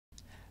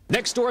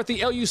Next door at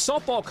the LU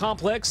softball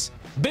complex,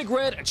 Big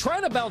Red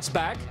trying to bounce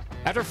back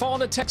after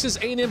falling to Texas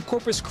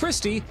A&M-Corpus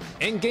Christi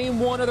in Game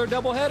 1 of their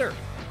doubleheader.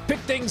 Pick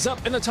things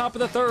up in the top of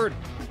the third.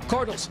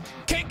 Cardinals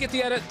can't get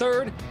the out at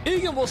third.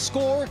 Egan will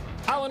score.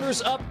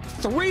 Islanders up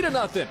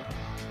 3-0.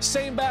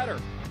 Same batter.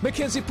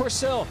 Mackenzie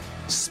Purcell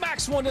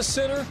smacks one to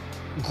center.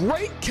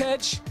 Great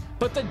catch,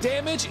 but the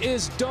damage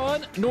is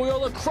done.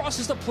 Noyola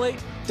crosses the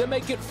plate to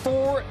make it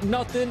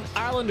 4-0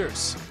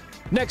 Islanders.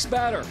 Next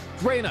batter,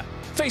 Reyna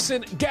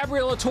facing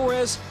Gabriela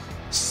Torres.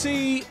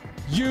 See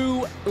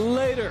you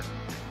later.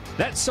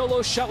 That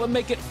solo shot would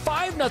make it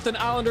 5-0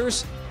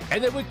 Islanders,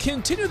 and they would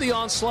continue the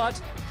onslaught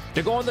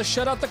to go on to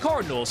shut out the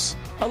Cardinals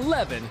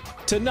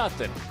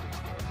 11-0.